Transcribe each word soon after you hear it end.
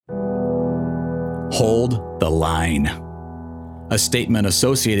Hold the line. A statement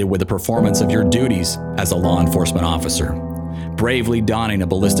associated with the performance of your duties as a law enforcement officer. Bravely donning a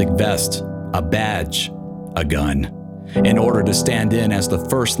ballistic vest, a badge, a gun, in order to stand in as the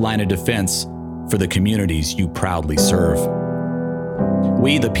first line of defense for the communities you proudly serve.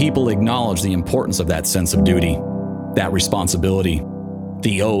 We, the people, acknowledge the importance of that sense of duty, that responsibility,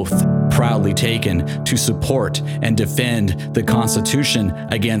 the oath proudly taken to support and defend the Constitution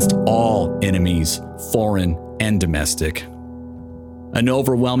against all enemies, foreign and domestic. An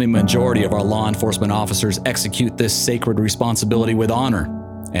overwhelming majority of our law enforcement officers execute this sacred responsibility with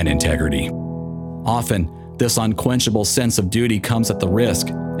honor and integrity. Often, this unquenchable sense of duty comes at the risk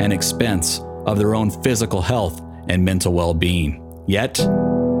and expense of their own physical health and mental well-being. Yet,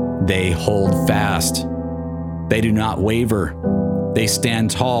 they hold fast. They do not waver. They stand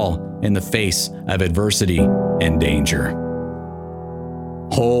tall in the face of adversity and danger.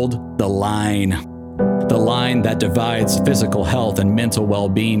 Hold the line that divides physical health and mental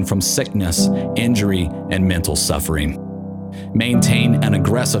well-being from sickness, injury, and mental suffering. Maintain an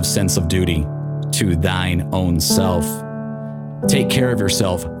aggressive sense of duty to thine own self. Take care of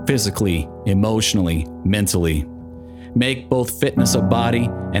yourself physically, emotionally, mentally. Make both fitness of body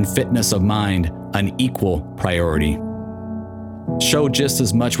and fitness of mind an equal priority. Show just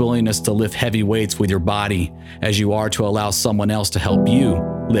as much willingness to lift heavy weights with your body as you are to allow someone else to help you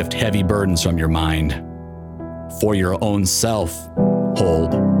lift heavy burdens from your mind. For your own self,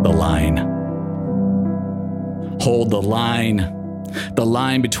 hold the line. Hold the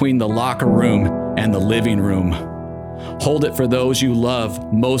line between the locker room and the living room. Hold it for those you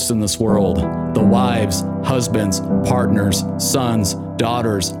love most in this world, the wives, husbands, partners, sons,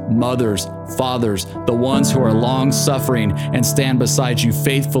 daughters, mothers, fathers, the ones who are long-suffering and stand beside you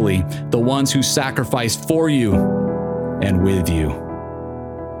faithfully, the ones who sacrifice for you and with you,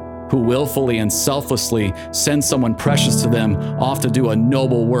 who willfully and selflessly send someone precious to them off to do a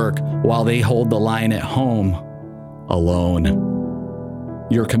noble work while they hold the line at home, alone.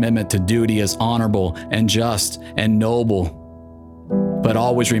 Your commitment to duty is honorable and just and noble. But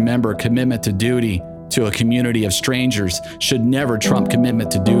always remember, commitment to duty to a community of strangers should never trump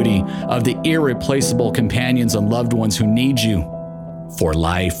commitment to duty of the irreplaceable companions and loved ones who need you for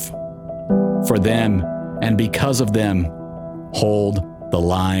life. For them, and because of them, hold the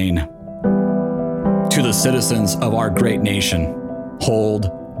line. To the citizens of our great nation, hold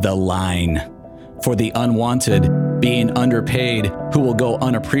the line. For the unwanted, being underpaid, who will go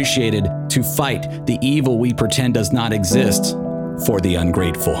unappreciated to fight the evil we pretend does not exist. For the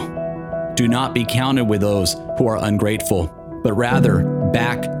ungrateful, do not be counted with those who are ungrateful, but rather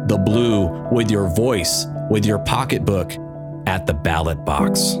back the blue with your voice, with your pocketbook at the ballot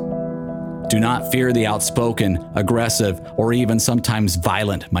box. Do not fear the outspoken, aggressive, or even sometimes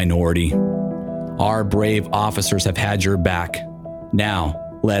violent minority. Our brave officers have had your back.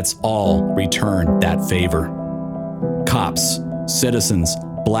 Now, let's all return that favor. Cops, citizens,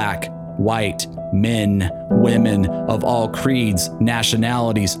 black, white, men, women of all creeds,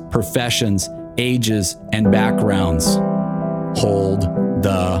 nationalities, professions, ages, and backgrounds. Hold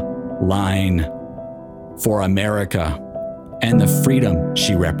the line for America and the freedom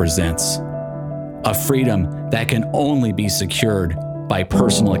she represents. A freedom that can only be secured by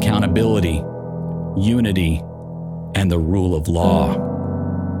personal accountability, unity, and the rule of law.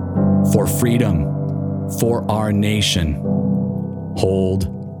 For freedom, for our nation, hold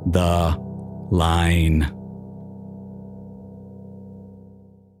the line.